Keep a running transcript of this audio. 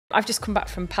I've just come back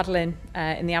from paddling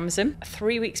in the Amazon.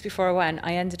 3 weeks before I went,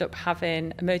 I ended up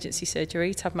having emergency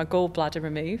surgery to have my gallbladder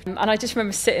removed. And I just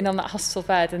remember sitting on that hospital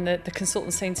bed and the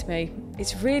consultant saying to me,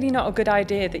 "It's really not a good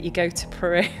idea that you go to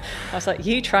Peru." I was like,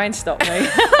 "You try and stop me."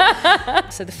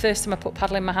 So the first time I put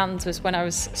paddle in my hands was when I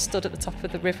was stood at the top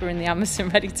of the river in the Amazon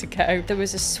ready to go. There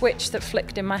was a switch that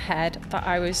flicked in my head that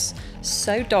I was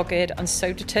so dogged and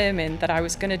so determined that I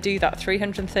was going to do that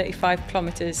 335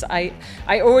 kilometres. I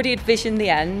already envisioned the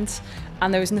end,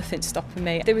 and there was nothing stopping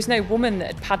me. There was no woman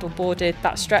that had paddleboarded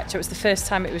that stretch. It was the first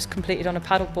time it was completed on a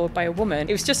paddleboard by a woman.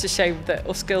 It was just a show that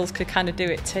us girls could kind of do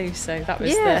it too. So that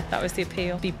was the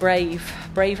appeal. Be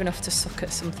brave enough to suck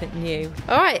at something new.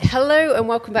 All right, hello and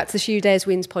welcome back to the Shoe Dares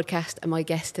Wins podcast. And my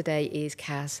guest today is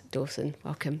Kaz Dawson.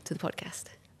 Welcome to the podcast.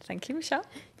 Thank you, Michelle.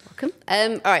 Welcome.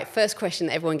 All right, first question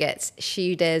that everyone gets: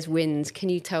 Shoe Dares Wins. Can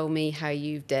you tell me how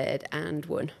you've dared and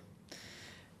won?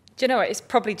 Do you know what? It's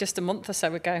probably just a month or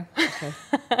so ago. Okay.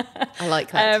 I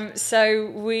like that. So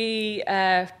we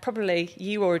probably,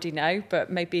 you already know,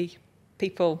 but maybe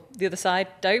people the other side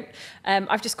don't.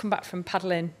 I've just come back from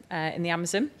paddling in the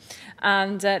Amazon,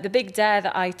 and the big dare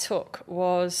that I took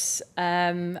was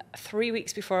 3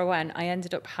 weeks before I went, I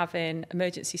ended up having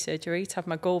emergency surgery to have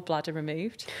my gallbladder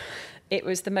removed. It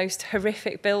was the most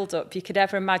horrific build-up you could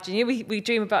ever imagine. You know, we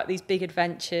dream about these big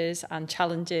adventures and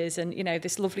challenges and, you know,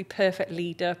 this lovely perfect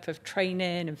lead-up of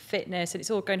training and fitness, and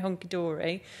it's all going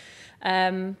hunky-dory.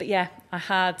 But yeah, I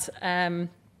had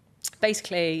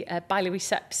basically biliary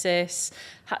sepsis,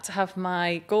 had to have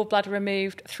my gallbladder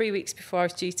removed 3 weeks before I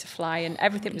was due to fly, and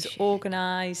everything was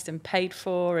organised and paid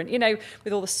for. And, you know,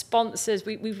 with all the sponsors,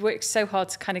 we've worked so hard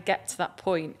to kind of get to that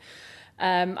point.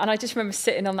 And I just remember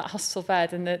sitting on that hospital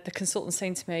bed and the consultant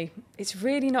saying to me, "It's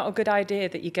really not a good idea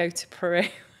that you go to Peru."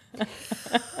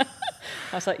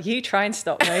 I was like, "You try and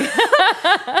stop me."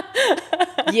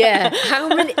 Yeah. How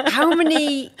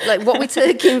many, like, what we're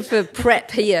taking for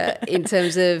prep here in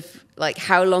terms of, like,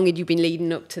 how long had you been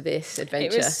leading up to this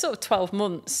adventure? It was sort of 12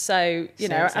 months. So, you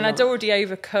know, and I'd already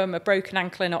overcome a broken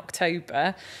ankle in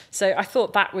October. So I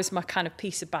thought that was my kind of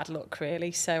piece of bad luck,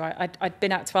 really. So I'd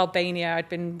been out to Albania, I'd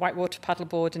been whitewater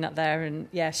paddleboarding up there, and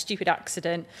yeah, stupid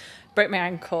accident, broke my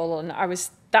ankle. And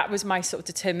that was my sort of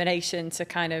determination to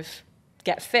kind of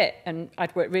get fit, and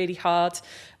I'd worked really hard,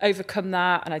 overcome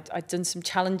that, and I'd done some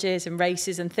challenges and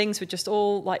races, and things were just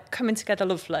all like coming together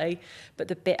lovely. But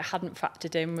the bit I hadn't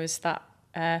factored in was that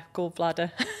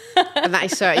gallbladder. And that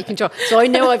is so out of control. So I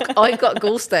know I've got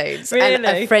gallstones, really? And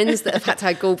I have friends that have had to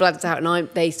have gallbladders out, and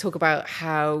they talk about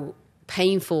how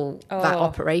painful that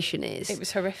operation is. It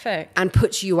was horrific. And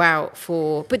puts you out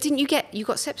for... But you got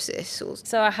sepsis? Or?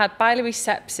 So I had biliary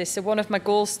sepsis, so one of my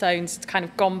gallstones had kind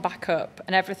of gone back up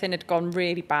and everything had gone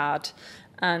really bad.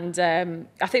 And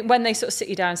I think when they sort of sit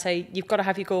you down and say, "You've got to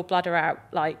have your gallbladder out,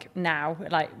 like, now,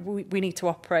 like, we need to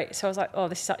operate." So I was like, "Oh,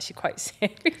 this is actually quite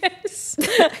serious."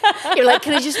 You're like,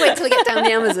 "Can I just wait till I get down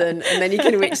the Amazon and then you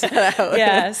can reach that out?"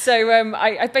 Yeah, so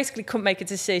I basically couldn't make a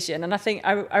decision. And I think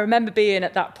I remember being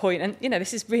at that point, and, you know,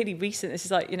 this is really recent. This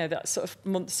is like, you know, that sort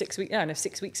of 6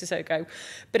 weeks or so ago.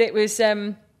 But it was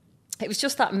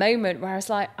just that moment where I was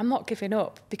like, I'm not giving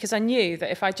up, because I knew that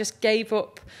if I just gave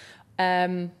up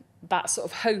that sort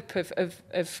of hope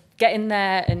of getting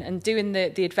there and doing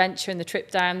the adventure and the trip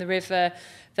down the river,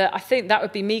 that I think that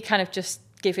would be me kind of just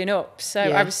giving up. So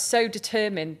yeah. I was so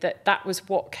determined that was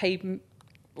what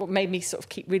made me sort of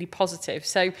keep really positive.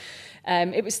 So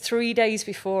it was 3 days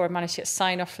before I managed to get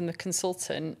sign off from the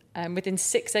consultant. Within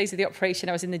 6 days of the operation,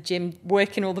 I was in the gym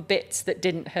working all the bits that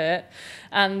didn't hurt.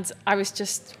 And I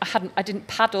didn't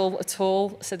paddle at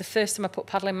all. So the first time I put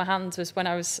paddle in my hands was when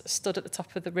I was stood at the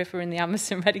top of the river in the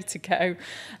Amazon ready to go.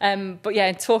 But yeah,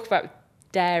 and talk about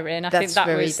daring. I think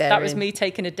that was me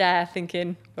taking a dare,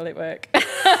 thinking, will it work? And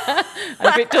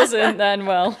if it doesn't, then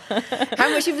well. How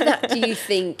much of that do you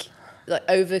think, like,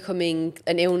 overcoming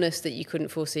an illness that you couldn't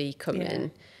foresee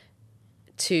coming,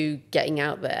 to getting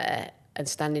out there and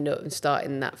standing up and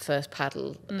starting that first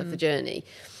paddle of the journey,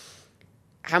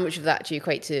 how much of that do you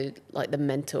equate to, like, the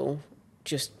mental,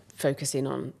 just focusing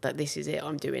on that this is it,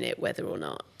 I'm doing it, whether or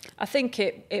not? I think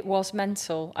it was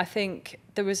mental. I think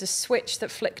there was a switch that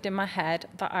flicked in my head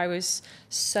that I was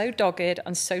so dogged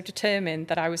and so determined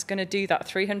that I was going to do that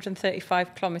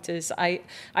 335 kilometres. I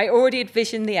already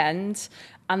envisioned the end,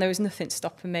 and there was nothing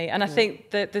stopping me. And I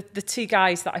think the two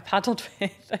guys that I paddled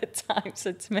with at times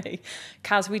said to me,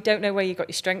 "Kaz, we don't know where you got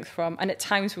your strength from." And at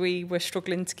times we were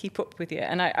struggling to keep up with you.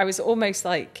 And I was almost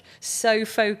like so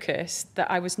focused that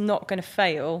I was not going to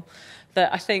fail,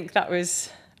 that I think that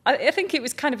was... I think it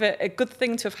was kind of a good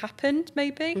thing to have happened,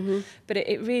 maybe, but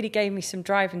it really gave me some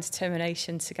drive and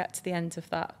determination to get to the end of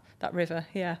that river.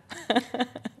 Yeah.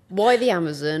 Why the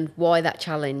Amazon? Why that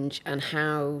challenge? And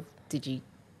how did you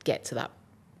get to that?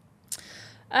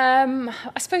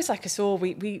 I suppose, like us all,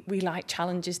 we like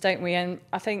challenges, don't we? And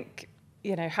I think,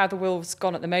 you know, how the world's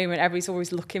gone at the moment, everybody's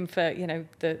always looking for, you know,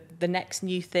 the next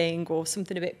new thing or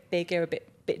something a bit bigger, a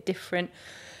bit different.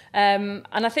 And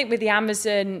I think with the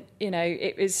Amazon, you know,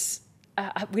 it was,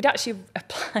 we'd actually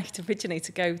applied originally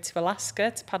to go to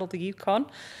Alaska to paddle the Yukon.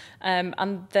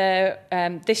 And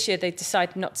this year they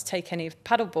decided not to take any of the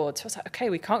paddle boards. So I was like, okay,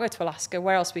 we can't go to Alaska.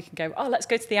 Where else we can go? Oh, let's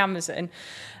go to the Amazon.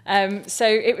 So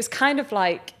it was kind of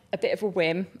like a bit of a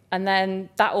whim. And then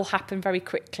that all happened very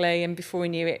quickly. And before we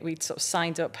knew it, we'd sort of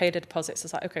signed up, paid a deposit. So I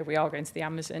was like, okay, we are going to the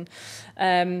Amazon.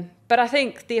 But I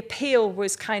think the appeal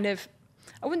was kind of,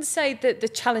 I wouldn't say that the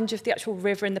challenge of the actual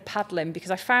river and the paddling, because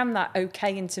I found that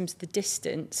okay in terms of the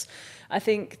distance. I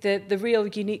think the real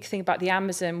unique thing about the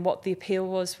Amazon, what the appeal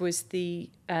was the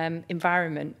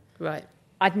environment. Right.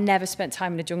 I'd never spent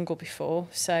time in a jungle before,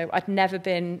 so I'd never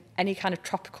been any kind of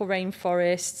tropical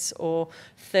rainforests or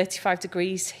 35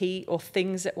 degrees heat or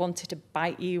things that wanted to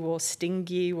bite you or sting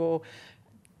you or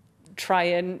try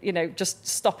and, you know, just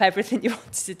stop everything you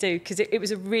wanted to do, because it was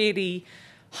a really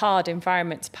hard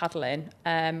environment to paddle in.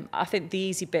 I think the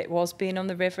easy bit was being on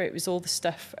the river. It was all the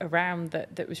stuff around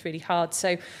that was really hard.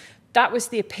 So that was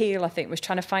the appeal, I think, was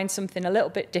trying to find something a little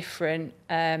bit different,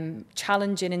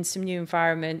 challenging in some new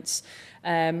environments.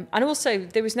 And also,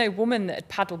 there was no woman that had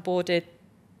paddleboarded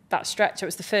that stretch. It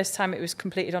was the first time it was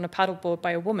completed on a paddleboard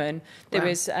by a woman. There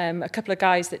was a couple of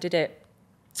guys that did it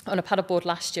on a paddleboard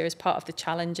last year as part of the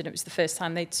challenge, and it was the first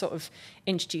time they'd sort of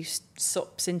introduced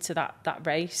SUPs into that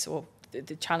race or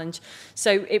the challenge.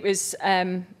 So it was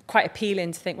quite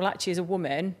appealing to think, well, actually, as a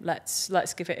woman,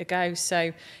 let's give it a go.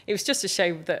 So it was just to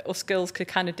show that us girls could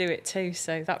kind of do it too.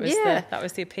 So that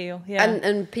was the appeal. Yeah.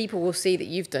 And people will see that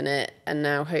you've done it, and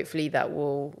now hopefully that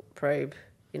will probe,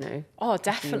 you know. Oh,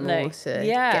 definitely. To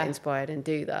get inspired and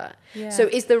do that. Yeah. So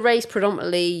is the race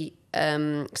predominantly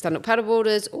stand-up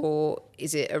paddleboarders, or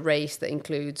is it a race that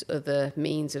includes other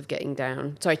means of getting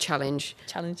down? Sorry, challenge,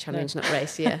 no. Not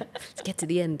race. Yeah, let's get to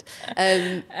the end.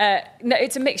 No,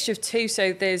 it's a mixture of two.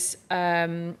 So there's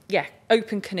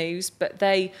open canoes, but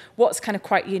what's kind of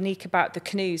quite unique about the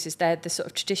canoes is they're the sort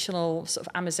of traditional sort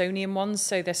of Amazonian ones.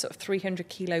 So they're sort of 300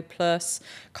 kilo plus,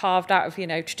 carved out of, you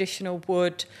know, traditional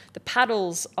wood. The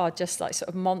paddles are just like sort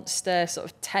of monster, sort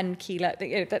of 10 kilo.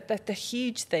 You know, they're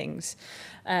huge things.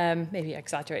 Maybe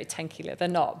exaggerated 10 kilo. They're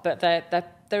not, but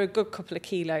they're a good couple of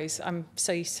kilos. I'm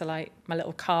so used to like my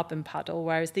little carbon paddle,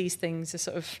 whereas these things are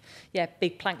sort of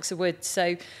big planks of wood.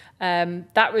 So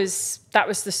that was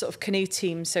the sort of canoe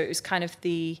team. So it was kind of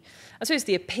I suppose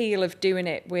the appeal of doing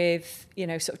it with, you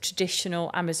know, sort of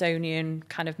traditional Amazonian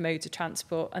kind of modes of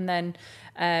transport. And then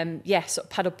sort of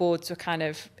paddle boards were kind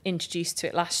of introduced to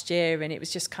it last year, and it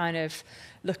was just kind of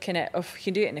looking at, if you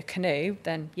can do it in a canoe,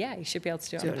 then you should be able to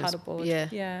do it on a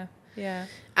paddleboard. Yeah.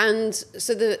 And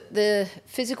so the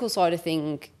physical side of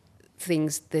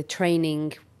things, the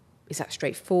training, is that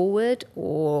straightforward,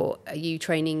 or are you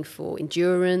training for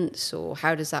endurance, or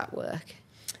how does that work?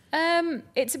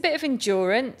 It's a bit of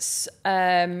endurance.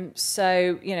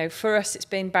 So, you know, for us, it's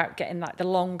been about getting like the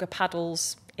longer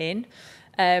paddles in.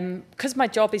 Because my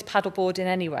job is paddleboarding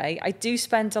anyway, I do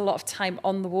spend a lot of time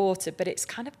on the water, but it's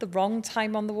kind of the wrong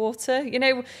time on the water. You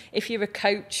know, if you're a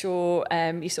coach or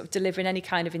you're sort of delivering any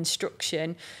kind of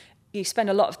instruction, you spend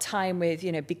a lot of time with,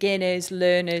 you know, beginners,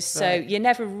 learners. So you're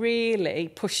never really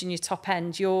pushing your top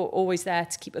end. You're always there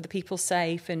to keep other people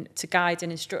safe and to guide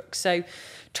and instruct. So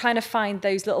trying to find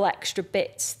those little extra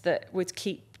bits that would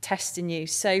keep testing you.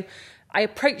 So I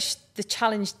approached the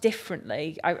challenge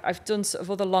differently. I've done sort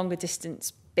of other longer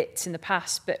distance bits in the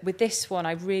past, but with this one,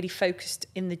 I really focused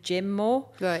in the gym more.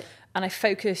 Right. And I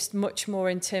focused much more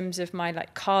in terms of my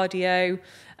like cardio.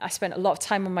 I spent a lot of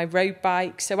time on my road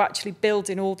bike. So actually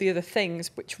building all the other things,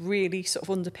 which really sort of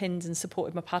underpinned and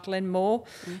supported my paddling more.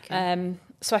 Okay.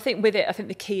 So I think with it, I think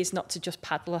the key is not to just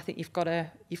paddle. I think you've got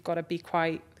to be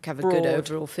quite have a broad. Good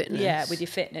overall fitness. Yeah, with your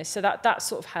fitness. So that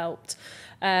sort of helped.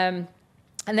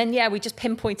 And then, we just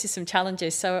pinpointed some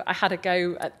challenges. So I had a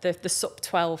go at the SUP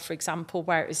 12, for example,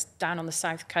 where it was down on the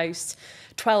south coast,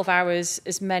 12 hours,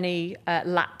 as many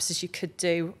laps as you could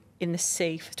do in the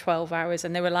sea for 12 hours.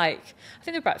 And they were like, I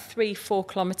think they were about 3-4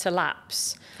 kilometre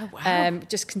laps,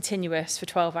 just continuous for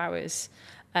 12 hours.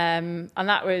 And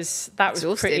that was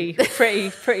pretty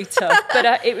tough.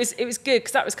 But it was good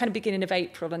because that was kind of beginning of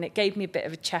April, and it gave me a bit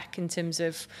of a check in terms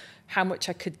of how much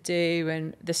I could do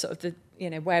and the sort of the, you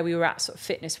know, where we were at sort of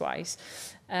fitness wise.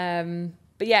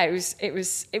 But But yeah, it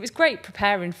was great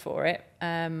preparing for it.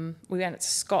 We went to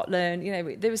Scotland. You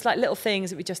know, there was like little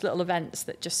things that were just little events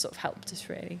that just sort of helped us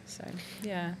really. So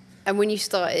yeah. And when you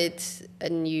started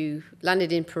and you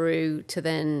landed in Peru to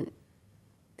then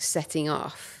setting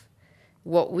off,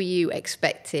 what were you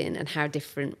expecting and how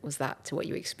different was that to what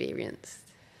you experienced?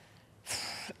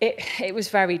 It was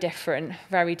very different,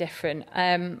 very different.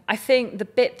 I think the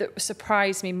bit that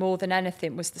surprised me more than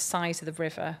anything was the size of the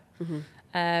river.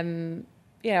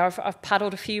 You know, I've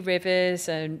paddled a few rivers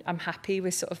and I'm happy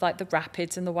with sort of like the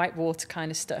rapids and the white water kind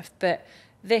of stuff, but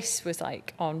this was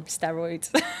like on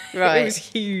steroids. Right. It was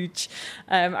huge.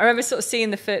 I remember sort of seeing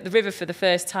the river for the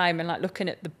first time and like looking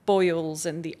at the boils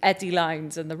and the eddy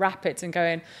lines and the rapids and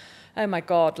going, oh my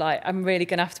God, like I'm really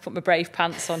going to have to put my brave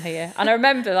pants on here. And I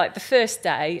remember like the first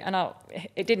day and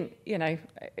it didn't, you know,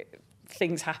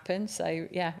 things happen. So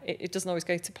yeah, it doesn't always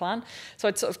go to plan. So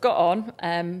I'd sort of got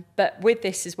on. But with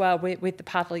this as well, with the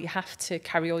paddle, you have to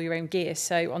carry all your own gear.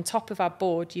 So on top of our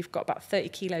board, you've got about 30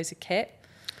 kilos of kit.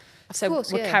 So of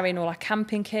course, we're carrying all our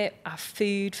camping kit, our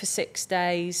food for 6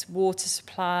 days, water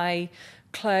supply,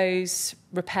 clothes,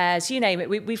 repairs, you name it.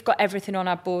 We've got everything on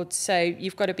our board. So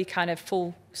you've got to be kind of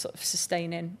full sort of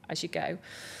sustaining as you go.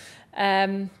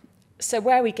 So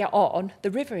where we get on,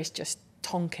 the river is just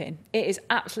tonking. It is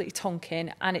absolutely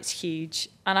tonking and it's huge.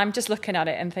 And I'm just looking at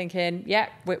it and thinking, yeah,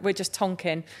 we're just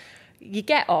tonking. You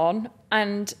get on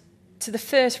and to the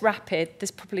first rapid, there's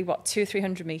probably, 200 or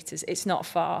 300 metres. It's not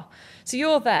far. So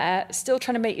you're there, still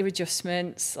trying to make your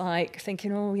adjustments, like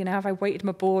thinking, oh, you know, have I weighted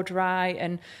my board right?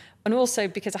 And also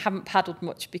because I haven't paddled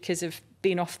much because of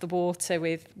being off the water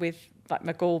with like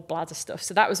my gallbladder stuff.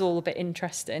 So that was all a bit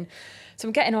interesting. So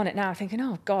I'm getting on it now thinking,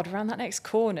 oh God, around that next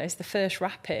corner is the first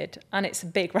rapid. And it's a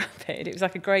big rapid. It was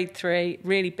like a grade 3,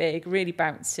 really big, really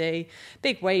bouncy,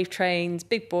 big wave trains,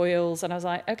 big boils. And I was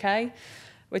like, okay,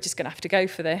 we're just going to have to go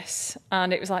for this.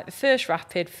 And it was like the first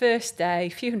rapid, first day, a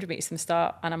few hundred metres from the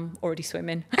start, and I'm already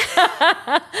swimming.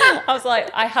 I was like,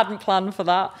 I hadn't planned for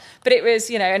that. But it was,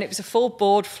 you know, and it was a full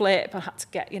board flip. I had to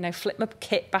get, you know, flip my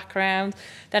kit back around.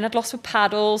 Then I'd lost my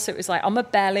paddle, so it was like on my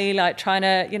belly, like trying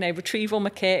to, you know, retrieve all my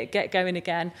kit, get going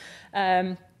again.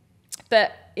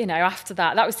 But you know, after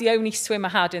that was the only swim I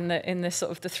had in the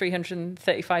sort of the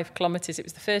 335 kilometres. It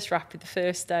was the first rapid, the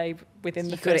first day within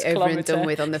the first kilometre. You got it over and done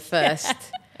with on the first.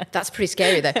 That's pretty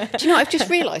scary though. Do you know what I've just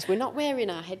realised? We're not wearing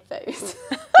our headphones.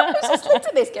 I was just looking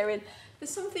at this going, there's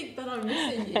something that I'm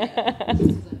missing here.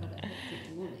 Can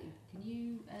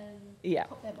you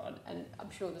pop them on? And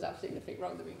I'm sure there's absolutely nothing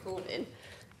wrong with the recording.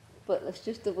 But let's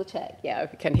just double check. Yeah,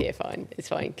 I can hear fine. It's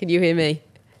fine. Can you hear me?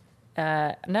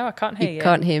 No, I can't hear you. You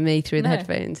can't hear me through the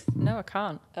headphones? No, I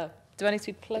can't. Oh. Do I need to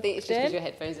be plugged in? I think it's just because your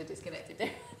headphones are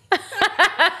disconnected.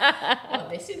 Oh,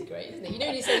 this is great, isn't it? You know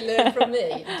when you say learn from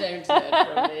me, don't learn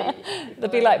from me.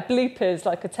 There'll be like bloopers,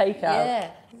 like a takeout.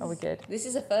 Yeah. Oh, we're good. This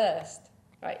is a first.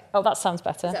 Right. Oh, that sounds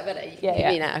better. Is that better? You can hear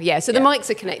me now. Yeah, so the mics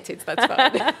are connected, so that's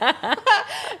fine.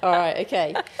 All right,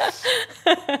 okay.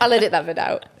 I'll edit that bit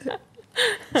out.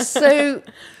 So,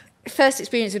 first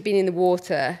experience of being in the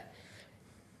water,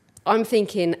 I'm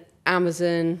thinking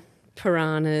Amazon,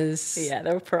 piranhas. Yeah,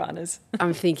 there were piranhas.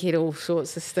 I'm thinking all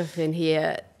sorts of stuff in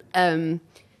here.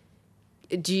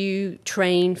 Do you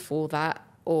train for that,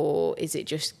 or is it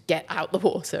just get out the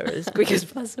water as quick as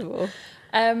possible?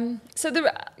 So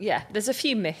there's a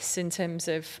few myths in terms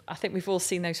of, I think we've all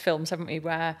seen those films, haven't we,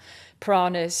 where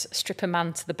piranhas strip a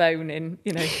man to the bone in,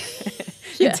 you know,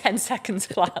 in 10 seconds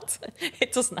flat.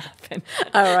 It doesn't happen.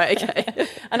 Oh, right, okay.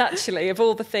 And actually, of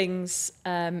all the things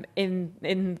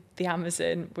in the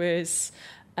Amazon was,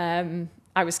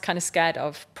 I was kind of scared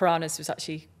of, piranhas was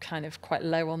actually kind of quite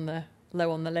low on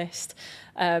the list.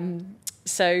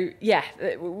 So yeah,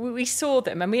 we saw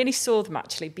them, and we only saw them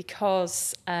actually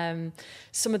because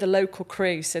some of the local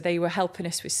crew, so they were helping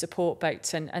us with support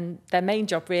boats, and their main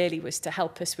job really was to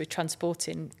help us with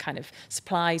transporting kind of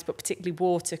supplies, but particularly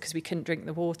water, because we couldn't drink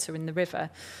the water in the river.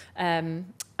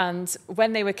 And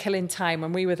when they were killing time,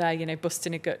 when we were there, you know,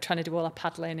 busting a gut, trying to do all our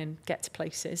paddling and get to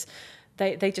places,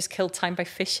 they just killed time by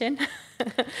fishing.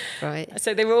 Right.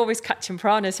 So they were always catching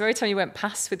piranhas. So every time you went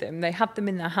past with them, they had them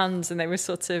in their hands and they were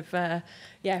sort of,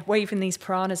 waving these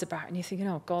piranhas about. And you're thinking,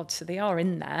 oh, God, so they are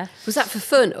in there. Was that for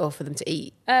fun or for them to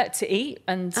eat? To eat.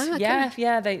 And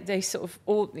they sort of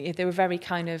all, they were very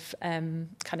kind of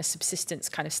subsistence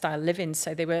kind of style living.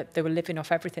 So they were living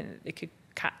off everything that they could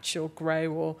catch or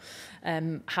grow or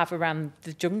have around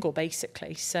the jungle,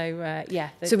 basically. So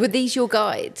so were these your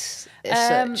guides as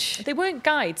such? They weren't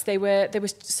guides, they were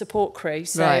support crew.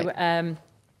 So right.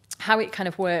 How it kind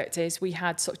of worked is we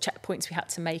had sort of checkpoints we had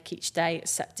to make each day at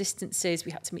set distances.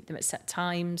 We had to meet them at set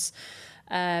times.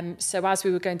 So as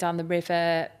we were going down the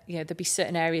river, there'd be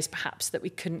certain areas perhaps that we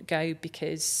couldn't go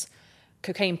because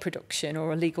cocaine production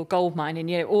or illegal gold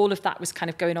mining, all of that was kind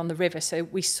of going on the river. So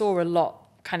we saw a lot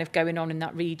kind of going on in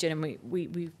that region, and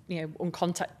we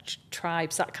uncontact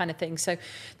tribes, that kind of thing. So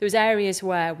there was areas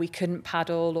where we couldn't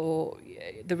paddle, or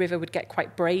the river would get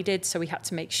quite braided, so we had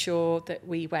to make sure that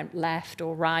we went left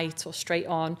or right or straight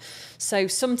on. So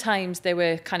sometimes there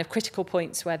were kind of critical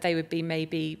points where they would be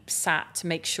maybe sat to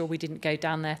make sure we didn't go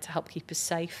down there to help keep us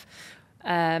safe.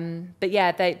 But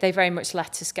yeah, they very much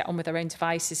let us get on with our own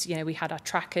devices. We had our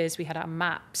trackers, we had our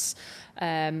maps.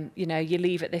 You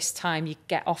leave at this time, you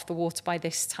get off the water by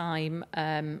this time.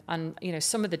 And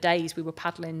some of the days we were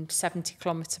paddling 70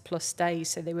 kilometre plus days,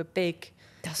 so they were big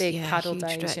paddle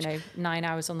days. Stretch. 9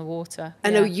 hours on the water.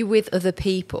 And are you with other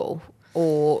people,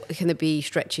 or can there be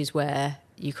stretches where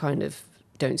you kind of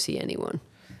don't see anyone?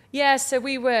 Yeah, so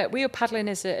we were paddling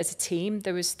as a team.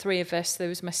 There was 3 of us. There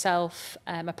was myself,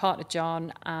 my partner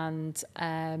John, and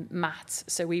Matt.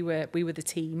 So we were the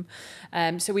team.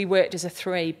 So we worked as a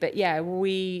 3. But yeah,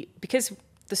 because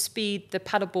the speed the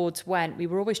paddleboards went, we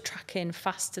were always tracking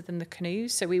faster than the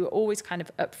canoes. So we were always kind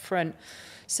of up front.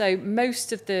 So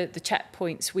most of the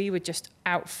checkpoints, we were just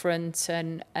out front,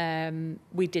 and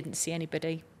we didn't see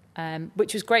anybody.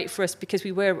 Which was great for us because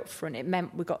we were up front. It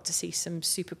meant we got to see some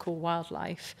super cool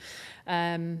wildlife.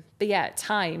 But yeah, at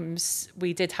times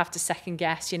we did have to second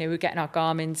guess. We were getting our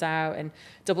Garmin's out and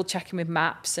double checking with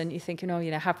maps, and you're thinking,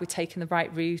 have we taken the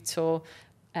right route? Or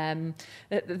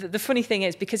the funny thing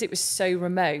is, because it was so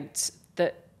remote,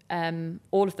 that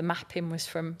all of the mapping was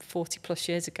from 40 plus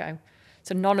years ago.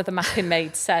 So none of the mapping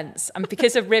made sense. And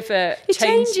because a river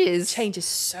changes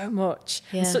so much,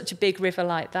 and such a big river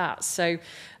like that. So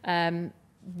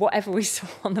whatever we saw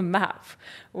on the map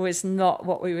was not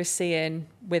what we were seeing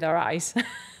with our eyes,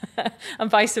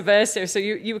 and vice versa. So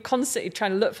you were constantly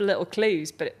trying to look for little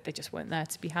clues, but they just weren't there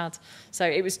to be had. So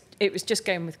it was just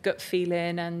going with gut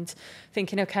feeling and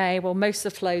thinking, okay, well, most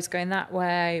of the flow's going that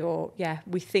way, or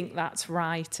we think that's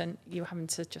right, and you're having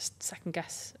to just second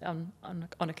guess on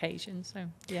occasion. So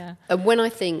yeah. And when I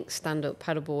think stand-up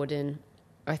paddleboarding,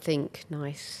 I think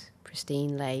nice,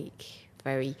 pristine lake,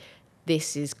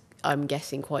 this is, I'm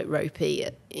guessing, quite ropey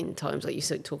in times, like you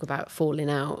talk about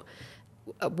falling out.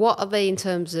 What are they in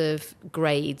terms of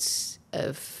grades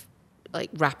of like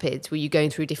rapids? Were you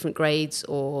going through different grades,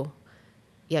 or?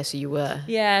 Yeah, so you were.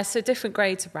 Yeah, so different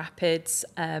grades of rapids.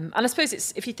 And I suppose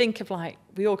it's, if you think of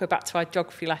we all go back to our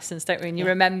geography lessons, don't we? And you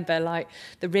remember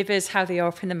the rivers, how they are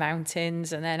up in the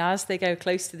mountains. And then as they go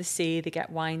close to the sea, they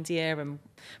get windier and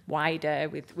wider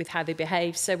with how they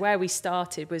behave. So where we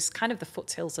started was kind of the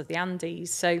foothills of the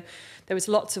Andes. So there was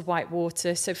lots of white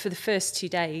water. So for the first 2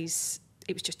 days,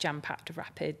 it was just jam-packed of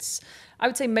rapids. I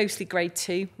would say mostly grade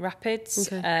 2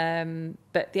 rapids, okay.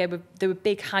 But they were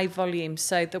big, high volume.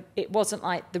 So it wasn't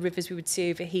like the rivers we would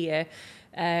see over here.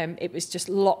 It was just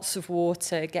lots of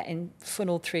water getting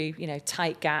funneled through,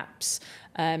 tight gaps.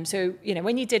 So,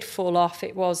 when you did fall off,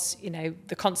 it was,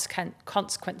 the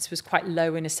consequence was quite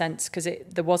low in a sense, because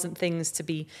there wasn't things to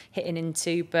be hitting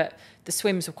into, but the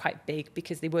swims were quite big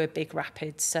because they were big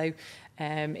rapids. So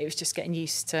it was just getting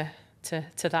used to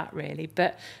that, really.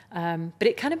 But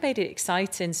it kind of made it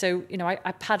exciting. So,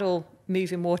 I paddle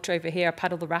moving water over here. I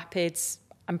paddle the rapids.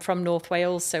 I'm from North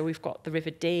Wales, so we've got the River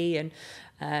Dee and,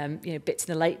 bits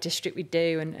in the Lake District we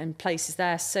do, and places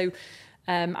there. So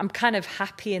I'm kind of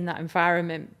happy in that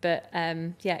environment. But,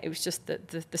 it was just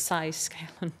the size, scale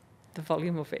and the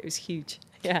volume of it was huge.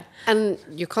 Yeah. And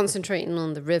you're concentrating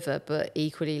on the river, but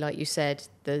equally, like you said,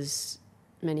 there's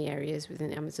many areas within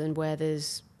the Amazon where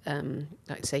there's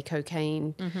like say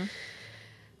cocaine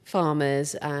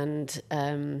farmers and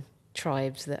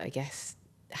tribes that I guess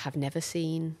have never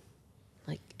seen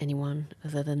like anyone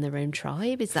other than their own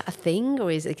tribe. Is that a thing,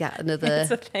 or is it another?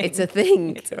 It's a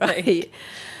thing. It's right.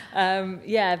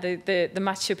 The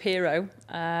Machu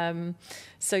Picchu.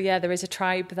 So there is a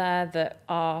tribe there that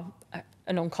are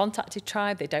an uncontacted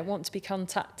tribe. They don't want to be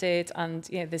contacted, and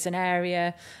there's an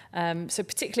area. So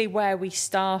particularly where we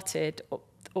started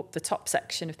up the top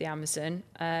section of the Amazon,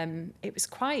 it was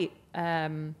quite,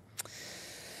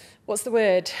 what's the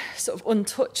word, sort of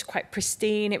untouched, quite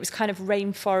pristine. It was kind of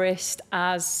rainforest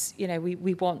as,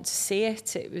 we want to see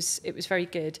it. It was very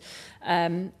good.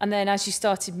 And then as you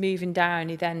started moving down,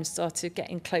 you then started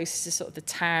getting closer to sort of the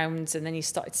towns, and then you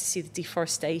started to see the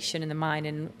deforestation and the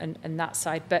mining and that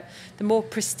side. But the more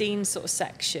pristine sort of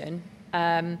section,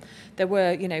 There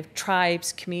were, you know,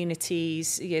 tribes,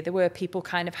 communities. There were people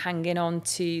kind of hanging on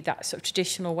to that sort of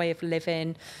traditional way of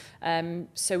living.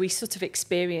 So we sort of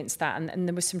experienced that, and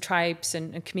there were some tribes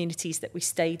and communities that we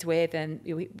stayed with, and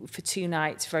for 2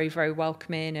 nights, very, very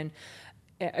welcoming, and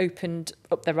it opened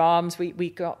up their arms. We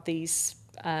got these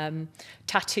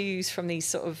tattoos from these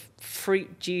sort of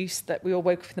fruit juice that we all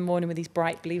woke up in the morning with these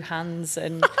bright blue hands,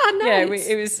 and nice.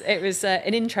 it was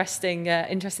an interesting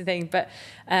thing. But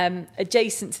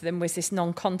adjacent to them was this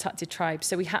non-contacted tribe,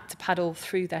 so we had to paddle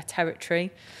through their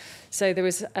territory. So there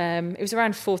was it was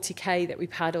around 40k that we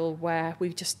paddled, where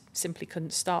we just simply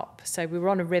couldn't stop. So we were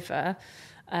on a river.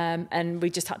 And we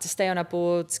just had to stay on our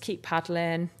boards, keep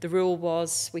paddling. The rule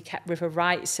was we kept river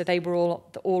right, so they were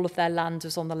all of their land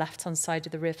was on the left-hand side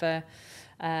of the river.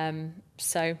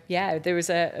 So yeah, there was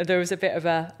a bit of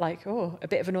a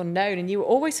bit of an unknown, and you were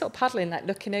always sort of paddling, like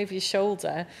looking over your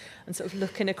shoulder and sort of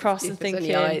looking across and thinking,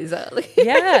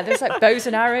 yeah, there's like bows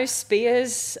and arrows,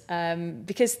 spears,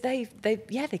 because they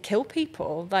kill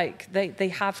people, like they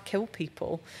have killed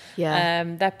people. Yeah,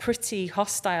 they're pretty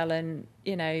hostile, and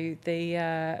you know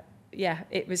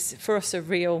it was for us a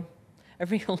real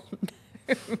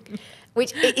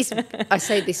which is, I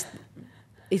say this.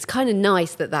 It's kind of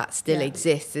nice that still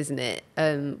exists, isn't it?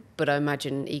 But I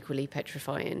imagine equally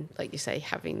petrifying, like you say,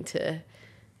 having to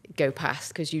go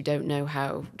past, because you don't know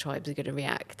how tribes are going to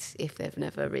react if they've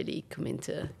never really come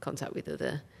into contact with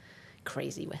other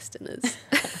crazy Westerners.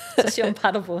 Especially on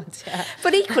paddleboards, yeah.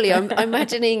 But equally, I'm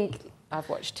imagining, I've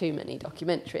watched too many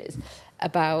documentaries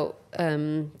about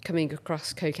coming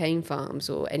across cocaine farms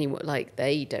or anyone, like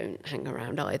they don't hang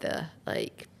around either,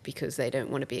 like because they don't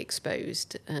want to be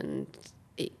exposed, and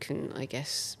it can, I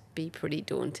guess, be pretty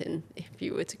daunting if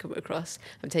you were to come across.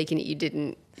 I'm taking it you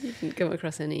didn't come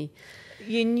across any.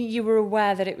 You were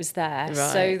aware that it was there, right.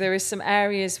 So there is some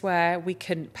areas where we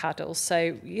couldn't paddle.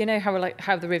 So you know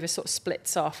how the river sort of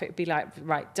splits off. It'd be like,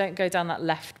 right, don't go down that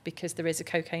left because there is a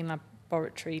cocaine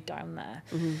laboratory down there.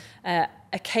 Mm-hmm.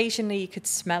 Occasionally you could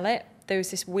smell it. There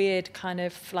was this weird kind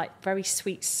of like very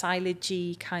sweet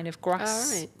silagey kind of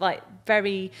grass, like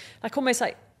very like almost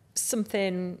like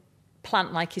something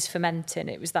plant-like is fermenting.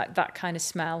 It was that kind of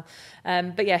smell.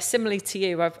 But yeah, similarly to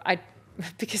you, I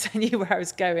because I knew where I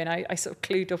was going, I sort of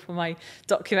clued up on my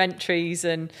documentaries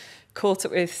and caught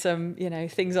up with some, you know,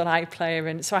 things on iPlayer,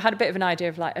 and so I had a bit of an idea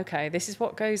of like, okay, this is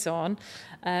what goes on.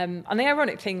 And the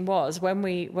ironic thing was when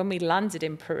we landed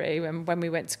in Peru and when we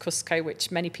went to Cusco,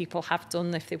 which many people have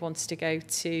done if they wanted to go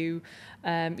to you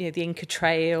know, the Inca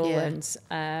Trail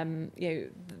and you know,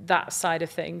 that side of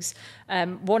things,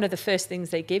 one of the first things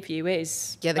they give you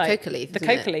is the like, coca leaf. The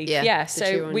coca leaf, yeah.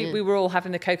 So on, we were all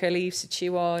having the cocoa leaves to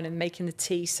chew on and making the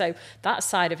tea. So that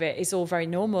side of it is all very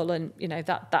normal, and you know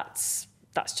that's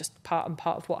just part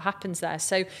of what happens there.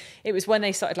 So it was when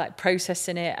they started like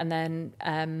processing it, and then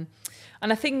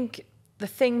and I think the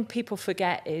thing people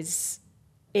forget is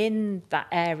in that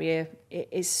area it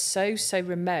is so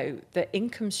remote that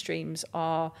income streams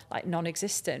are like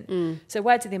non-existent. So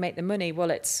where do they make the money?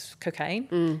 Well, it's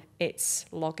cocaine, it's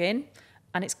logging,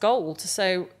 and it's gold.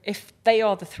 So if they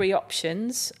are the 3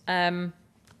 options,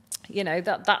 you know,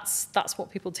 that's what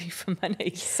people do for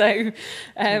money. So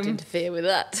don't interfere with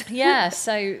that. Yeah,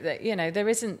 so you know, there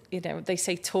isn't, you know, they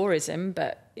say tourism,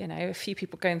 but you know, a few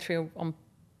people going through on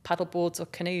paddleboards or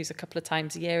canoes a couple of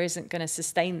times a year isn't going to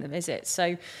sustain them, is it?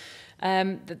 So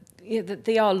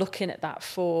they are looking at that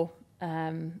for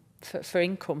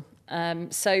income.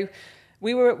 So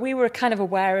we were kind of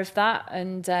aware of that,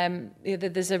 and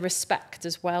there's a respect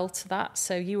as well to that.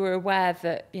 So you were aware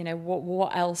that, you know,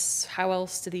 what else, how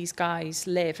else do these guys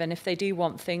live? And if they do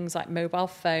want things like mobile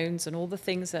phones and all the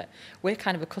things that we're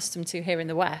kind of accustomed to here in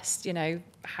the West, you know,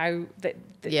 how that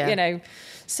you know,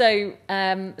 so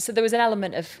there was an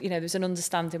element of, you know, there's an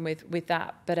understanding with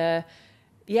that, but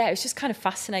yeah, it was just kind of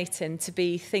fascinating to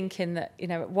be thinking that, you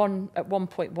know, at one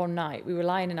point one night we were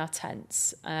lying in our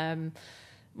tents.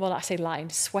 Well, I say lying,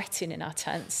 sweating in our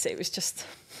tents. It was just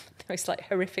the most like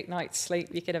horrific night's sleep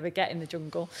you could ever get in the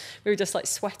jungle. We were just like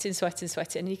sweating,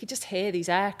 and you could just hear these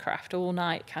aircraft all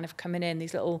night kind of coming in,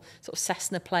 these little sort of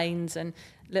Cessna planes and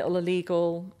little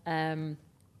illegal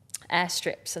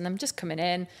airstrips, and them just coming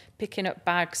in, picking up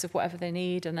bags of whatever they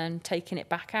need and then taking it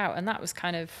back out. And that was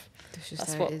kind of,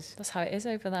 that's how it is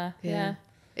over there. Yeah.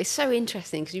 It's so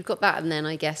interesting because you've got that, and then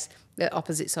I guess the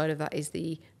opposite side of that is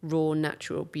the raw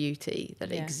natural beauty that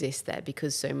exists there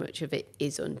because so much of it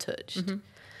is untouched. Mm-hmm.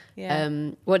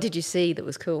 Yeah. What did you see that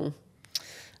was cool?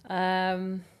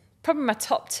 Probably my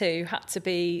top 2 had to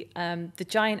be the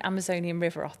giant Amazonian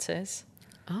river otters.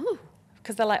 Oh.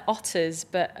 because they're like otters,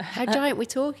 but How giant we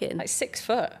talking? like 6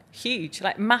 foot, huge,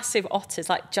 like massive otters,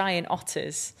 like giant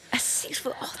otters. A 6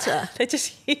 foot otter? They're just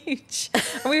huge.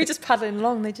 And we were just paddling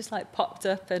along. They just like popped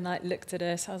up and like looked at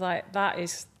us. I was like,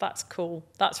 that's cool.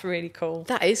 That's really cool.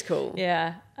 That is cool.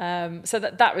 Yeah. So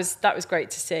that was great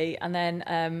to see. And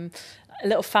then a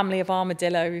little family of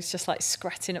armadillos just like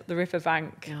scratching up the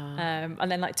riverbank,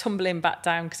 and then like tumbling back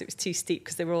down because it was too steep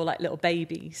because they were all like little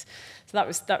babies. So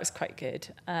that was quite good.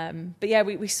 But yeah,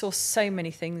 we saw so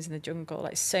many things in the jungle,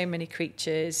 like so many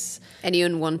creatures. Any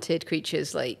unwanted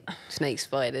creatures like snake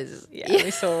spiders? Yeah,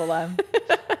 we saw all them.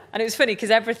 And it was funny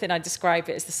because everything I describe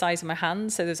it as the size of my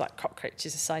hand. So there's like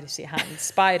cockroaches the size of your hand,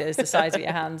 spiders the size of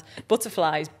your hand,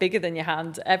 butterflies bigger than your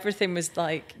hand. Everything was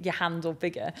like your hand or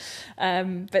bigger.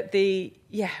 But there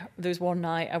was one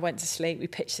night I went to sleep. We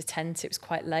pitched a tent. It was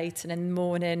quite late, and in the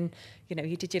morning, you know,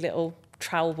 you did your little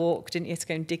trowel walk, didn't you, to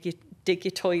go and dig your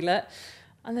toilet.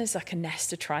 And there's like a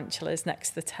nest of tarantulas next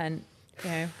to the tent. You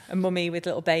know, a mummy with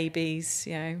little babies.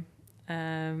 You know,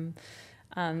 and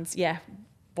yeah.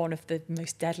 One of the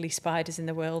most deadly spiders in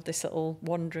the world, this little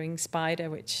wandering spider,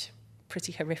 which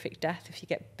pretty horrific death if you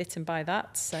get bitten by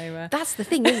that. So that's the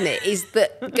thing, isn't it? Is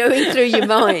that going through your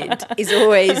mind is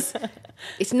always,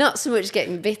 it's not so much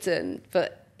getting bitten,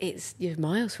 but you're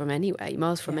miles from anywhere, you're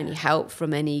miles from any help,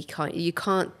 from any kind. You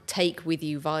can't take with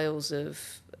you vials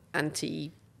of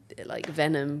venom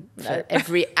for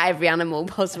every animal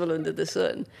possible under the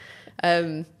sun.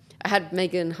 I had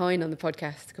Megan Hine on the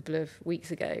podcast a couple of weeks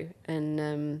ago,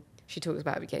 and she talks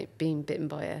about being bitten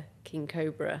by a king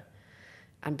cobra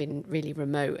and being really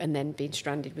remote, and then being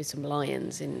stranded with some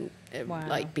lions and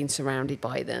like being surrounded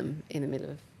by them in the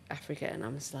middle of Africa. And I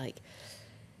was like,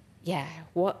 yeah,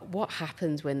 what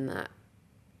happens when that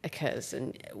occurs,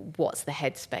 and what's the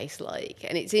headspace like?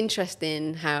 And it's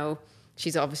interesting how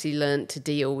she's obviously learned to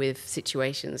deal with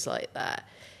situations like that.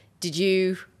 Did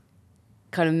you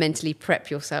kind of mentally prep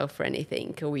yourself for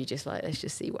anything, or were you just like, let's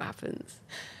just see what happens?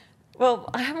 Well,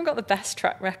 I haven't got the best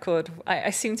track record.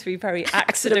 I seem to be very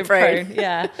accident prone.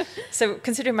 Yeah. So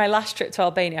considering my last trip to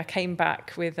Albania, I came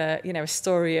back with a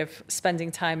story of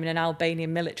spending time in an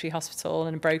Albanian military hospital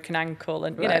and a broken ankle,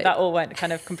 and that all went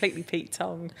kind of completely Pete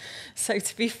Tong. So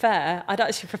to be fair, I'd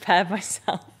actually prepared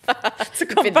myself to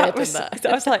come back with that.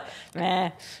 I was like,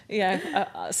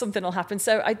 something will happen.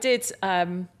 So I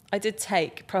did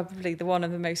take probably one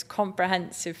of the most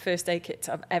comprehensive first aid kits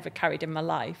I've ever carried in my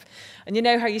life. And you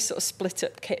know how you sort of split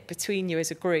up kit between you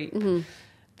as a group? Mm-hmm.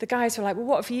 The guys were like, well,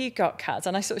 what have you got, Kaz?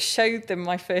 And I sort of showed them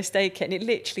my first aid kit, and it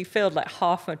literally filled like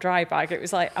half my dry bag. It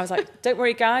was like, I was like, don't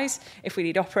worry, guys. If we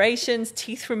need operations,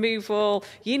 teeth removal,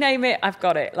 you name it, I've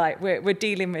got it. Like, we're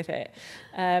dealing with it.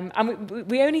 And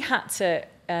we only had to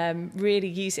really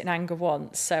use it in anger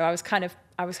once. So I was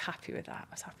happy with that.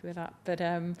 But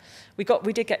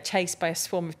we did get chased by a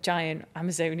swarm of giant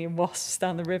Amazonian wasps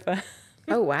down the river.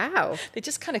 Oh, wow. They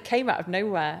just kind of came out of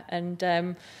nowhere, and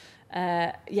they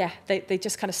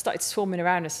just kind of started swarming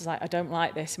around us. I was like, I don't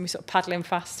like this. And we sort of paddling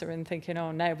faster and thinking,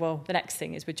 oh no, well, the next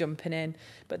thing is we're jumping in.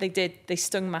 But they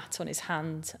stung Matt on his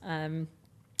hand.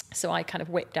 So I kind of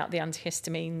whipped out the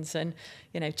antihistamines and,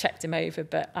 checked him over.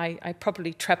 But I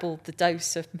probably trebled the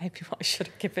dose of maybe what I should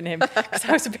have given him, because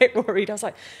I was a bit worried. I was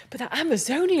like, but that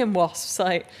Amazonian wasps,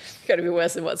 like, going to be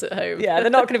worse than what's at home. Yeah, they're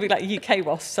not going to be like UK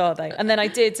wasps, are they? And then I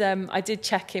did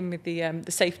check in with the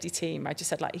safety team. I just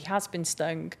said, like, he has been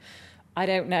stung. I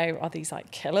don't know, are these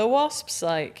like killer wasps?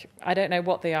 Like, I don't know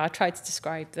what they are. I tried to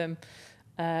describe them.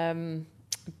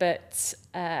 But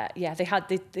they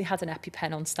had an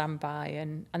EpiPen on standby,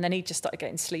 and then he just started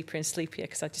getting sleepier and sleepier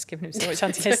because I'd just given him so much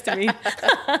antihistamine.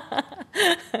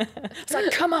 It's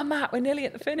like, come on, Matt, we're nearly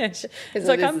at the finish. It's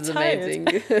like, I'm tired. Amazing.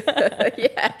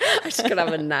 Yeah, I'm just gonna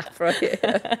have a nap right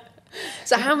here.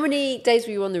 So, how many days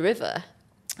were you on the river?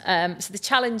 So the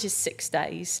challenge is 6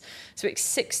 days. So it's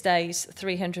 6 days,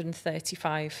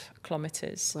 335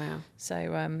 kilometres. Wow.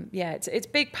 So it's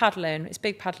big paddling. It's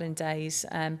big paddling days.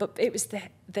 But it was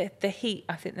the heat,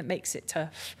 I think, that makes it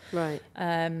tough. Right.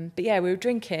 But yeah, we were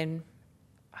drinking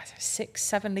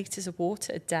 6-7 litres of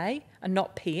water a day and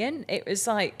not peeing. It was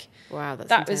like, wow,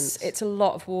 that's intense. It's a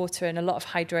lot of water and a lot of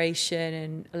hydration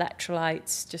and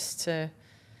electrolytes just to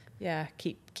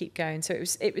keep going. So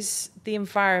it was the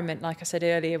environment, like I said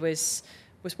earlier, was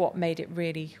what made it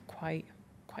really quite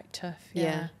tough.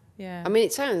 Yeah. I mean,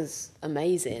 it sounds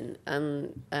amazing. Do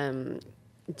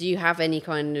you have any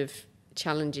kind of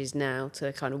challenges now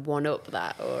to kind of one up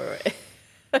that, or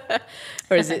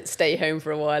is it stay home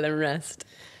for a while and rest?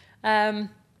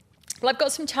 Well, I've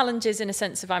got some challenges in a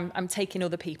sense of I'm taking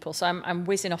other people. So I'm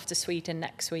whizzing off to Sweden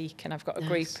next week, and I've got a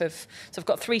group of, so I've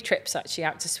got 3 trips actually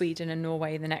out to Sweden and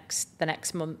Norway the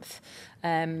next month.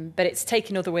 But it's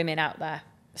taking other women out there.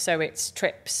 So it's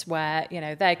trips where, you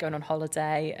know, they're going on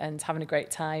holiday and having a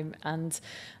great time, and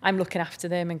I'm looking after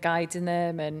them and guiding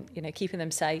them and, you know, keeping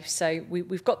them safe. So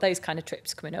we've got those kind of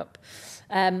trips coming up.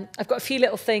 I've got a few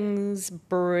little things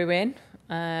brewing.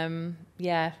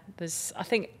 There's, I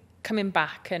think, coming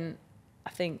back, and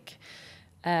I think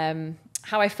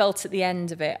how I felt at the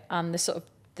end of it, and this sort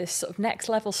of next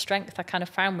level strength I kind of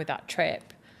found with that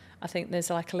trip. I think there's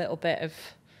like a little bit of,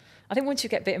 I think once you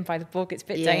get bitten by the bug, it's a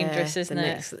bit dangerous, isn't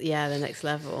it? The next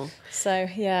level. So,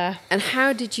 yeah. And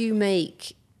how did you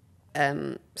make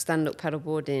stand-up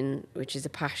paddleboarding, which is a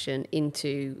passion,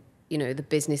 into, you know, the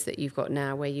business that you've got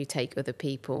now, where you take other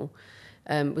people?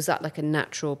 Was that like a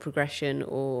natural progression,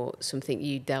 or something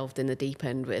you delved in the deep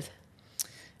end with?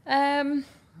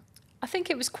 I think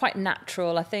it was quite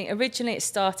natural. I think originally it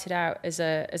started out as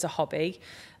a hobby.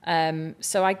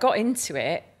 So I got into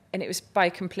it, and it was by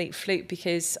complete fluke,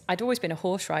 because I'd always been a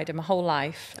horse rider my whole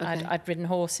life. Okay. I'd ridden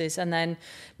horses, and then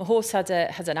my horse had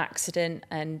an accident,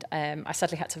 and I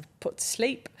sadly had to put to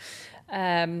sleep.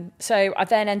 So I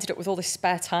then ended up with all this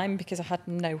spare time because I had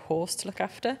no horse to look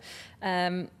after.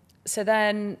 So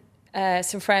then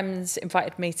some friends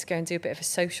invited me to go and do a bit of a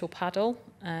social paddle.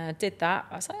 Did that.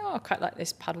 I was like, I quite like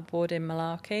this paddleboarding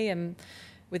malarkey. And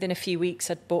within a few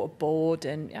weeks, I'd bought a board,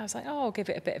 and I was like, I'll give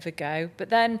it a bit of a go. But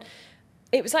then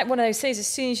it was like one of those things, as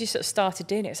soon as you sort of started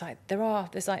doing it, it's like,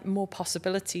 there's like more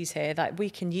possibilities here. Like, we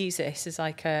can use this as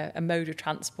like a mode of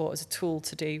transport, as a tool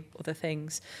to do other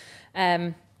things.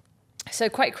 So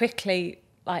quite quickly,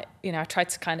 like, you know, I tried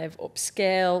to kind of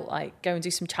upskill, like go and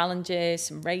do some challenges,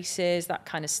 some races, that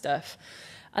kind of stuff.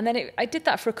 And then I did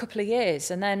that for a couple of years,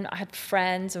 and then I had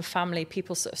friends and family,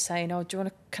 people sort of saying, "Oh, do you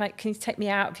want to? Can you take me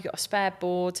out? Have you got a spare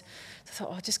board?" So I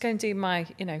thought, I'll just go and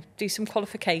do some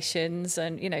qualifications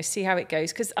and, you know, see how it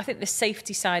goes, because I think the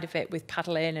safety side of it with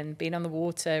paddling and being on the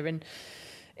water, and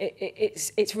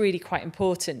it's really quite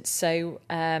important. So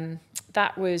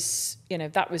that was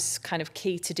kind of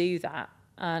key to do that.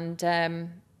 And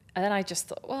then I just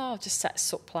thought, well, I'll just set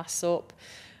Suplas up.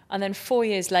 And then 4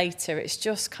 years later, it's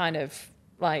just kind of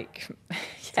like,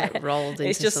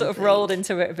 it's just sort of rolled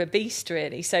into a beast,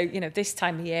 really. So, you know, this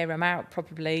time of year, I'm out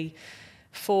probably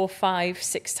 4, 5,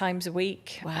 6 times a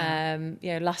week. Wow.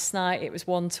 You know, last night it was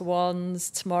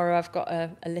 1-to-1s. Tomorrow I've got a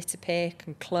litter pick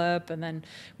and club, and then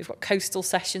we've got coastal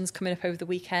sessions coming up over the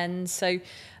weekend. So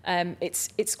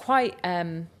it's quite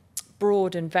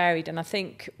broad and varied, and I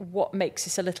think what makes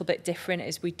us a little bit different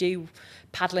is we do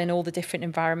paddle in all the different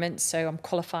environments. So I'm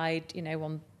qualified, you know,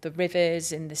 on the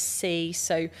rivers, in the sea,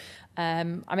 so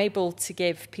I'm able to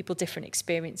give people different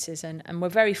experiences, and we're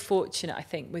very fortunate, I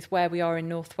think, with where we are in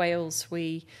North Wales.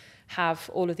 We have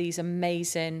all of these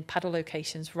amazing paddle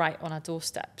locations right on our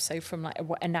doorstep, so from like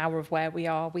an hour of where we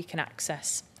are, we can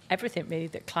access everything really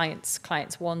that clients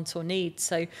want or need.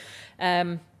 So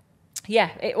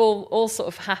it all sort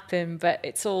of happened, but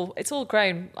it's all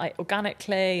grown like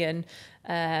organically, and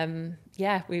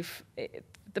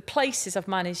the places I've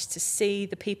managed to see,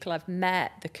 the people I've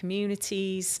met, the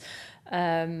communities,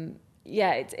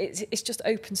 it's just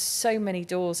opened so many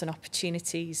doors and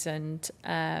opportunities, and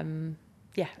I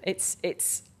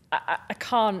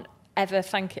can't ever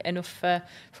thank it enough for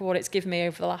what it's given me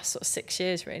over the last sort of 6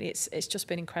 years. Really, it's just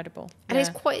been incredible. And it's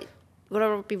quite. Would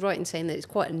I be right in saying that it's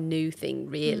quite a new thing,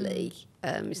 really?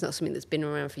 It's not something that's been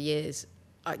around for years.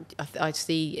 I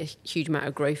see a huge amount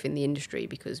of growth in the industry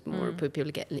because more people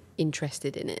are getting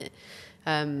interested in it.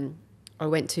 I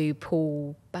went to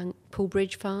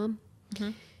Poolbridge Farm,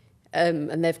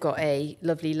 and they've got a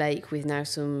lovely lake with now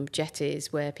some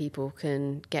jetties where people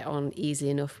can get on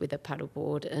easily enough with a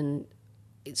paddleboard, and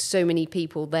so many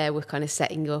people there were kind of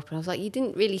setting up, and I was like, you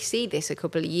didn't really see this a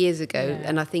couple of years ago,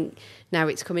 and I think now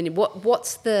it's coming in.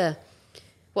 What's the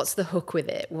hook with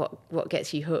it? What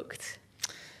gets you hooked?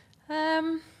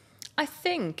 I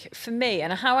think for me,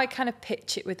 and how I kind of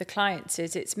pitch it with the clients,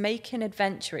 is it's making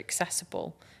adventure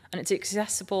accessible, and it's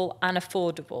accessible and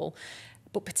affordable,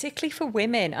 but particularly for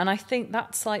women. And I think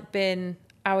that's like been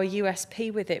our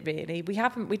USP with it, really.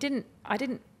 I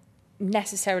didn't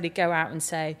necessarily go out and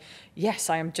say, yes,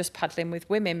 I am just paddling with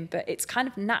women, but it's kind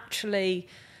of naturally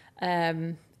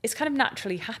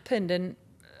happened. And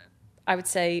I would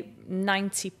say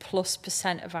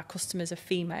 90+% of our customers are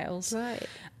females. Right.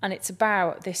 And it's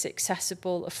about this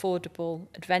accessible, affordable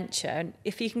adventure. And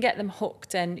if you can get them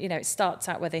hooked, and, you know, it starts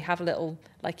out where they have a little,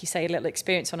 like you say, a little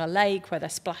experience on a lake where they're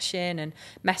splashing and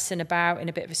messing about in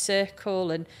a bit of a circle,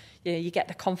 and, you know, you get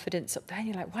the confidence up there, and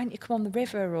you're like, why don't you come on the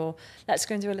river, or let's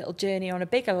go and do a little journey on a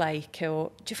bigger lake,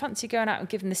 or do you fancy going out and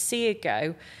giving the sea a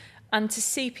go? And to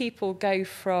see people go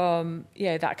from, you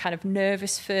know, that kind of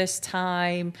nervous first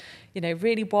time, you know,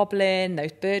 really wobbling,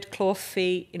 those bird claw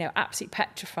feet, you know, absolutely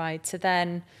petrified, to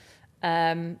then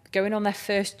going on their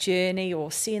first journey,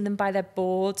 or seeing them by their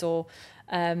boards, or,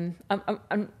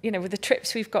 you know, with the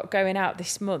trips we've got going out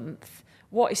this month,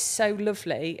 what is so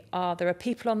lovely are there are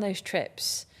people on those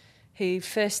trips who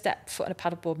first stepped foot on a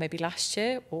paddleboard maybe last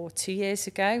year or 2 years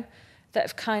ago, that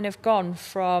have kind of gone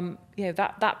from, you know,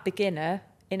 that beginner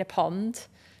in a pond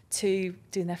to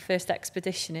doing their first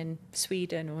expedition in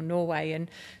Sweden or Norway.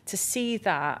 And to see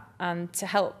that and to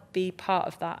help be part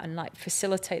of that and like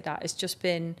facilitate that has just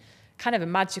been kind of a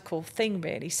magical thing,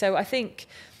 really. So I think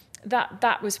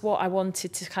that was what I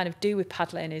wanted to kind of do with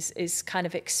paddling, is kind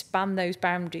of expand those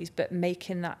boundaries, but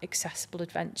making that accessible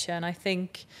adventure. And I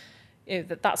think, you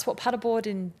know, that's what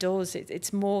paddleboarding does.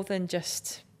 It's more than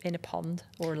just in a pond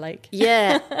or a lake.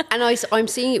 Yeah. And I'm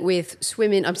seeing it with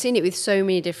swimming. I'm seeing it with so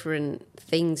many different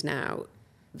things now,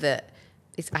 that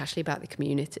it's actually about the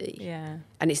community. Yeah.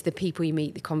 And it's the people you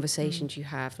meet, the conversations you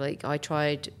have. Like, I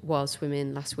tried wild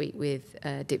swimming last week with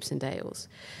Dips and Dales,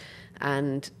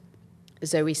 and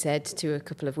Zoe said to a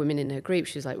couple of women in her group,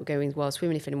 she was like, we're going wild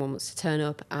swimming if anyone wants to turn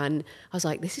up. And I was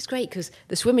like, this is great, because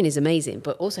the swimming is amazing,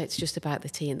 but also it's just about the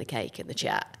tea and the cake and the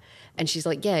chat. And she's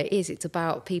like, yeah, it is. It's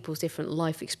about people's different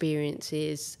life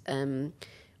experiences.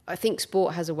 I think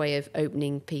sport has a way of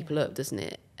opening people up, doesn't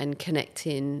it? And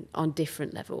connecting on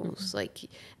different levels. Mm-hmm. Like,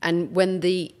 and when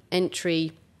the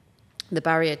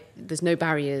barrier, there's no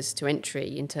barriers to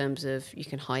entry in terms of you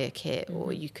can hire kit,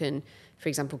 or you can, for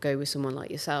example, go with someone like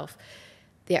yourself.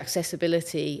 The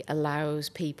accessibility allows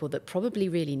people that probably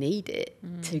really need it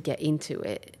to get into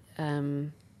it.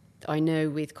 I know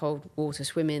with cold water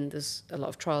swimming, there's a lot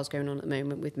of trials going on at the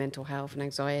moment with mental health and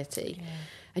anxiety. Yeah.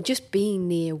 And just being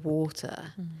near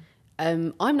water.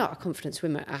 I'm not a confident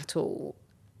swimmer at all.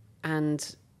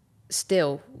 And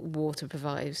still, water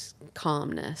provides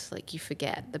calmness. Like, you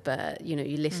forget the bird, you know,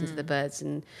 you listen to the birds.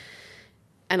 And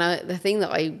the thing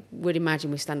that I would imagine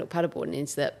with stand-up paddleboarding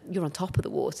is that you're on top of the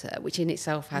water, which in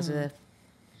itself has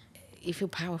you feel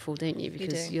powerful, don't you?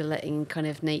 Because you're letting kind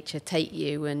of nature take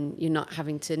you, and you're not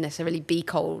having to necessarily be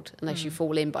cold unless you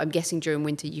fall in. But I'm guessing during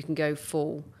winter you can go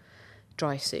full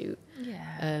dry suit.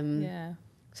 Yeah.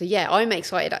 So yeah, I'm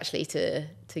excited actually to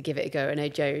give it a go. I know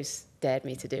Joe's dared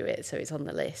me to do it, so it's on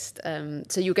the list.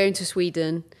 So you're going to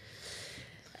Sweden.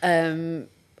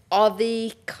 Are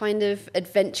the kind of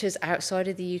adventures outside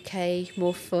of the UK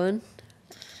more fun?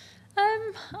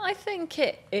 I think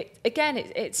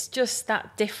it's just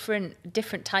that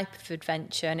different type of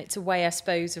adventure, and it's a way, I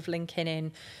suppose, of linking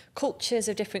in cultures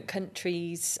of different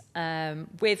countries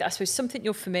with, I suppose, something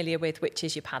you're familiar with, which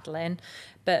is your paddling.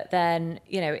 But then,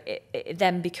 you know, it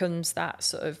then becomes that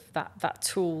sort of that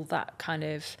tool, that kind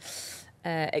of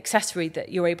accessory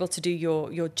that you're able to do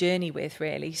your journey with,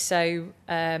 really. So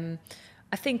I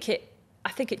think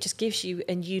it just gives you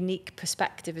a unique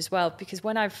perspective as well, because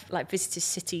when I've like visited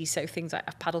cities, so things like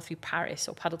I've paddled through Paris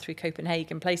or paddled through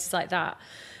Copenhagen, places like that,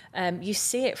 you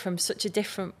see it from such a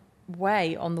different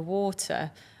way on the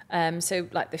water. So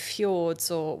like the fjords,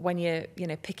 or when you're, you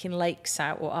know, picking lakes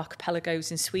out, or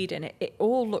archipelagos in Sweden, it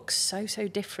all looks so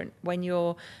different when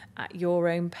you're at your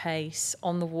own pace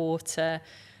on the water,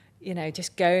 you know,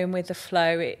 just going with the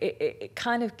flow. It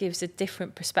kind of gives a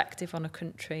different perspective on a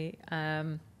country.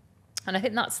 And I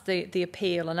think that's the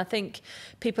appeal. And I think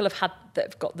people that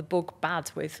have got the bug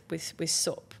bad with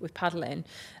SUP, with paddling,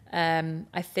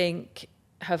 I think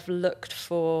have looked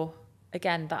for,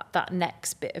 again, that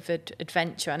next bit of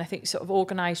adventure. And I think sort of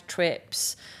organised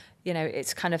trips, you know,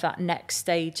 it's kind of that next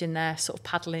stage in their sort of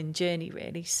paddling journey,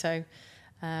 really. So,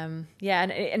 and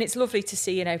it's lovely to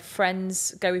see, you know,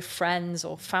 friends go with friends,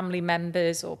 or family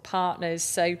members or partners.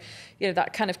 So, you know,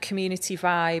 that kind of community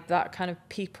vibe, that kind of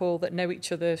people that know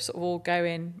each other sort of all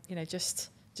going, you know, just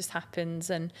happens.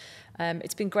 And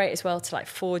it's been great as well to like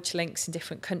forge links in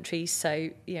different countries. So,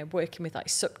 you know, working with like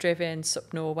SUP Driven,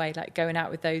 SUP Norway, like going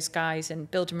out with those guys and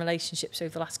building relationships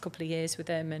over the last couple of years with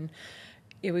them. And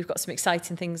we've got some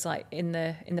exciting things like in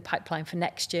the pipeline for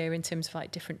next year in terms of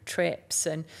like different trips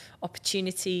and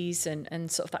opportunities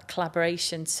and sort of that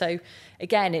collaboration. So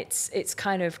again, it's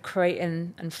kind of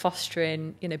creating and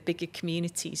fostering, you know, bigger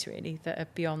communities really that are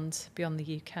beyond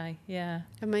the UK. Yeah.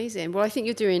 Amazing. Well, I think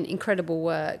you're doing incredible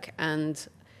work, and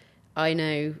I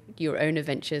know your own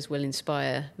adventures will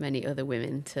inspire many other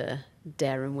women to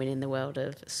dare and win in the world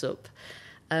of SUP.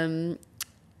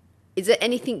 Is there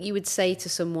anything you would say to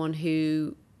someone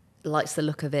who likes the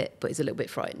look of it but is a little bit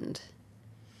frightened?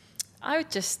 I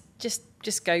would just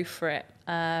go for it.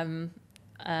 One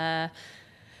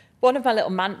of my little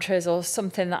mantras, or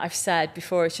something that I've said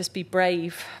before, is just be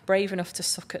brave enough to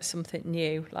suck at something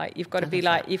new. Like you've got to be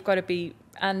like, you've got to be,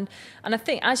 and I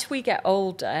think as we get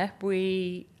older,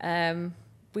 we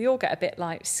all get a bit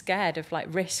like scared of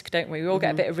like risk, don't we? We all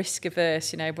get a bit of risk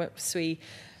averse, you know, once we,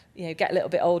 you know, get a little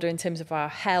bit older in terms of our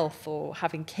health or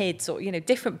having kids or, you know,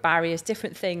 different barriers,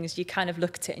 different things. You kind of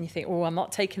look at it and you think, oh, I'm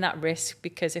not taking that risk,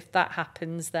 because if that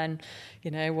happens, then,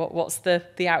 you know, what's the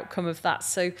outcome of that?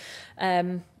 So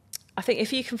I think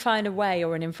if you can find a way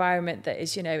or an environment that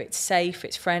is, you know, it's safe,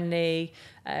 it's friendly,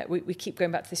 we keep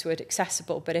going back to this word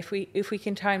accessible, but if we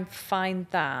can try and find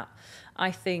that, I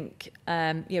think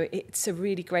you know, it's a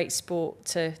really great sport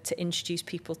to introduce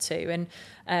people to.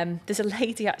 And there's a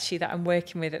lady actually that I'm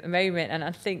working with at the moment, and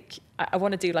I think I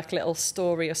want to do like a little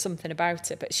story or something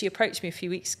about it, but she approached me a few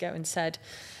weeks ago and said,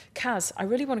 Kaz, I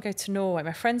really want to go to Norway.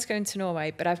 My friend's going to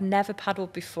Norway, but I've never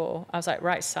paddled before. I was like,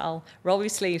 right, Sal, roll your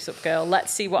sleeves up, girl.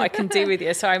 Let's see what I can do with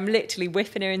you. So I'm literally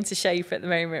whipping her into shape at the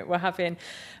moment.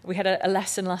 We had a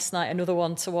lesson last night, another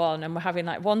one-to-one, and we're having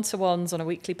like one-to-ones on a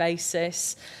weekly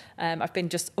basis. I've been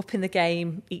just up in the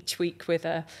game each week with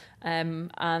her.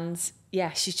 And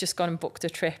yeah, she's just gone and booked a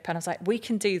trip. And I was like, we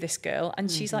can do this, girl.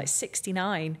 And she's like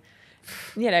 69,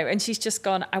 you know, and she's just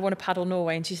gone, I want to paddle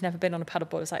Norway. And she's never been on a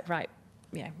paddleboard. I was like, right,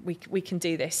 yeah, we can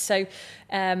do this. So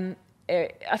I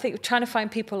think trying to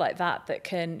find people like that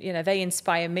can, you know, they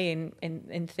inspire me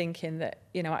in thinking that,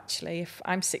 you know, actually, if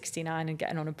I'm 69 and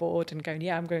getting on a board and going,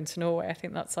 yeah, I'm going to Norway, I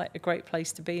think that's like a great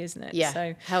place to be, isn't it? Yeah,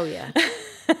 so. hell yeah.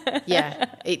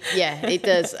 It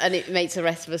does. And it makes the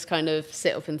rest of us kind of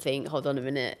sit up and think, hold on a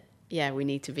minute. Yeah, we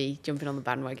need to be jumping on the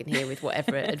bandwagon here with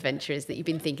whatever adventure is that you've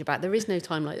been thinking about. There is no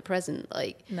time like the present.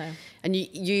 Like, no. And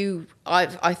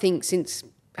I think since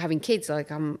having kids,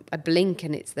 like I blink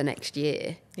and it's the next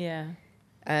year. Yeah.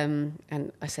 And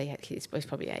I say it's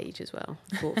probably age as well.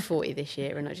 40 this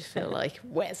year, and I just feel like,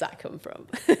 where's that come from?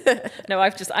 No,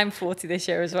 I'm 40 this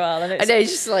year as well. And I know,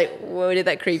 it's just like, where did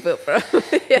that creep up from?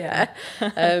 Yeah.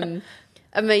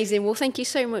 Amazing. Well, thank you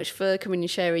so much for coming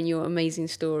and sharing your amazing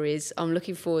stories. I'm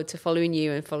looking forward to following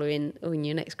you and following on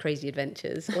your next crazy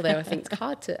adventures. Although I think it's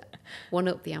hard to one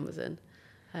up the Amazon.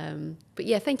 But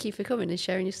yeah, thank you for coming and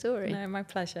sharing your story. No, my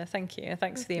pleasure. Thank you.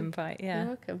 Thanks for the invite. Yeah. You're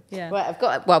welcome. Yeah.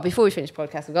 Right, before we finish the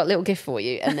podcast, I've got a little gift for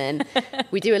you, and then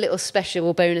we do a little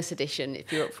special bonus edition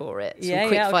if you're up for it. Some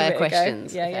quick fire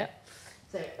questions. Yeah, okay. Yeah.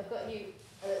 So I've got you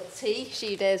a little tea.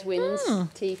 She Dares Wins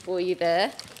tea for you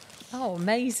there. Oh,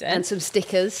 amazing. And some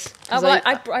stickers. Oh, well,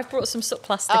 I brought some SUP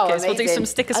stickers. We'll do some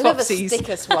sticker swapsies. I love a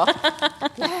sticker swap.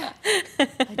 Yeah.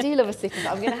 I do love a sticker.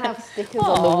 I'm going to have stickers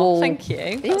on the wall. Thank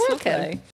you. You're welcome. Lovely.